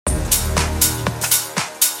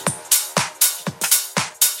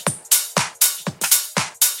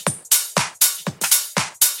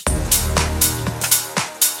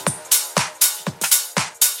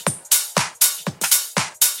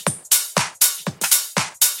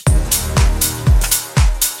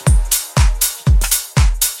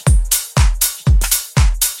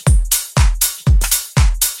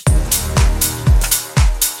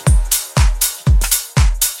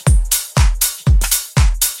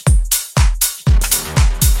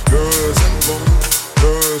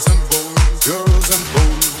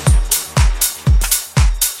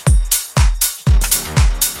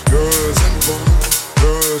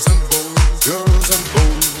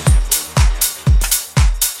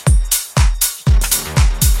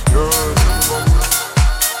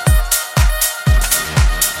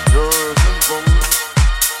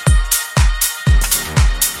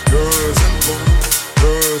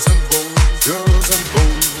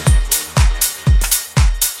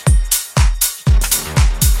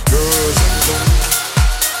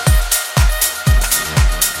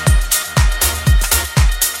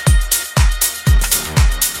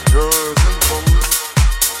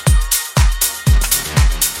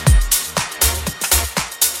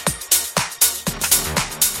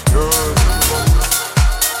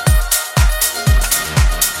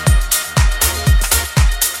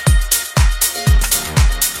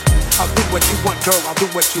I'll do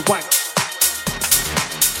what you want.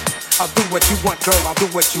 I'll do what you want, girl, I'll do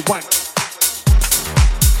what you want.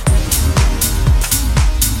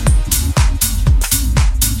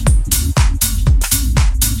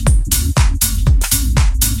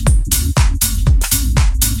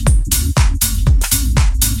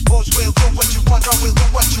 Boyz will do what you want, girl, we'll do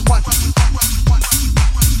what you want. We'll do what you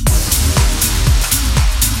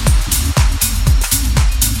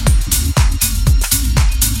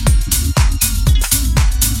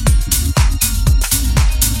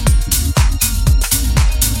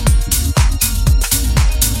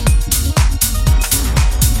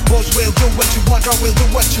want, girl, we'll do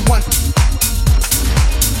what you want.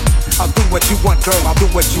 I'll do what you want, girl, I'll do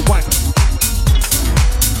what you want.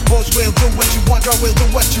 Boyz will do what you want, girl, we'll do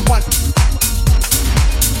what you want.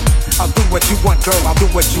 I'll do what you want, girl, I'll do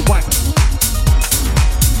what you want.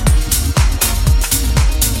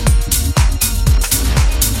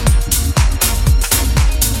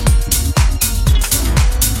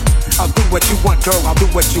 I'll do what you want, girl, I'll do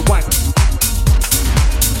what you want.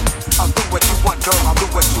 I'll do what you want, girl, I'll do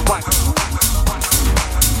what you want.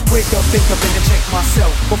 Wake up, think up, and then check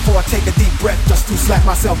myself before I take a deep breath, just to slap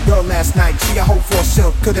myself. Girl, last night, she a hoe for a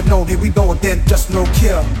silk. Could've known, here we go again, just no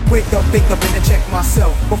kill. Wake up, think up, and then check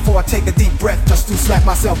myself before I take a deep breath, just to slap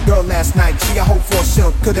myself. Girl, last night, she a hoe for a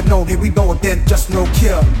silk. Could've known, here we go again, just no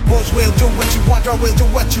kill. Boyz will do what you want, girl, we'll do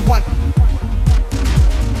what you want.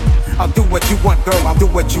 I'll do what you want, girl, I'll do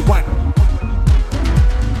what you want.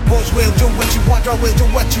 Boyz will do what you want, girl, we'll do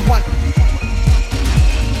what you want.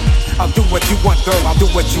 I'll do what you want, girl, I'll do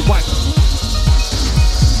what you want.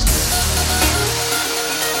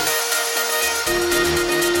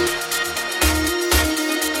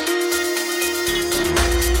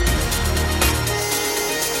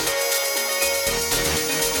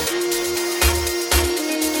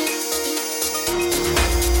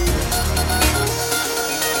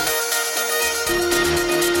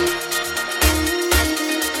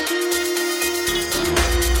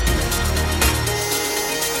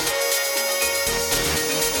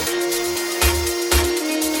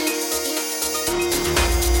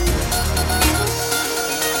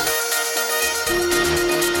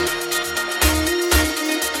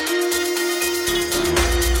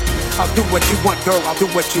 I'll do what you want, girl, I'll do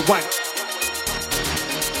what you want.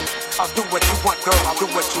 I'll do what you want, girl, I'll do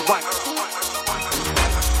what you want.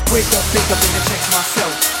 Wake up, pick up, and then check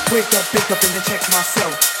myself. Wake up, pick up, and then check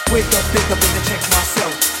myself. Wake up, pick up, and then check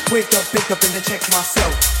myself. Wake up, pick up, and then check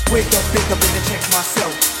myself. Wake up, pick up, and then check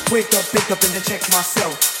myself. Wake up, pick up, and then check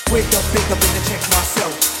myself. Wake up, pick up, and then check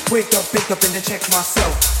myself. Wake up, pick up, and then check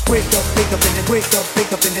myself. Wake up, pick up, and then wake up,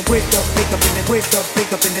 pick up, and then wake up, pick up, and then wake up,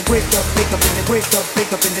 pick up, and then wake up, pick up, and then wake up,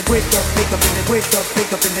 pick up, and then wake up, pick up, and then wake up,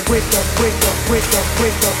 pick up, and then wake up, wake up, wake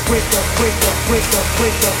up, wake up, wake up, wake up, wake up,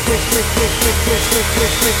 wake up,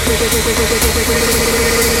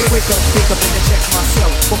 wake up, pick up, and then check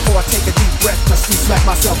myself before I take a deep breath, just to slap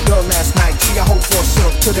myself. Girl, last night she a hoe for a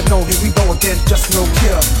silk. Could've known, here we go again, just no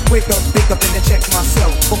kill. Wake up, pick up, and then check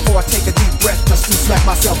myself before I take a deep breath, just to slap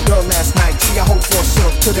myself. Girl, last night she a hoe for a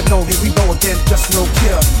silk. Could've known, here we go again, just no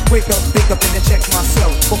kill. Wake up, pick up, and then check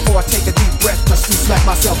myself before I take a deep breath, just to slap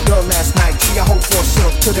myself. Girl, last night she a hoe for a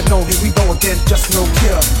silk. Could've known, here we go again, just no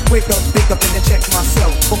kill. Wake up, pick up, and then check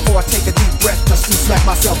myself before I take a deep breath, just to slap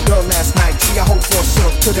myself. Girl, last night she a hoe for a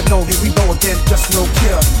silk. Could've known, here we go again, just no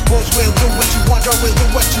kill. Boyz will do what you want, girl, we'll do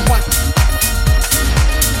what you want.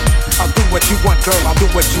 I'll do what you want, girl, I'll do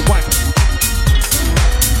what you want.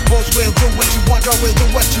 Boyz will do what you want, girl, we'll do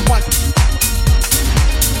what you want.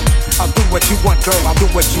 I'll do what you want, girl, I'll do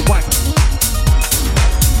what you want.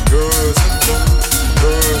 Girls and boys,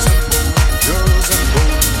 girls and boys, girls and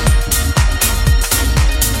boys.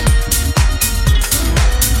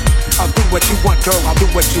 I'll do what you want, girl, I'll do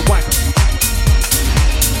what you want.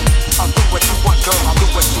 I'll do what you want, girl, I'll do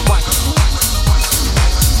what you want.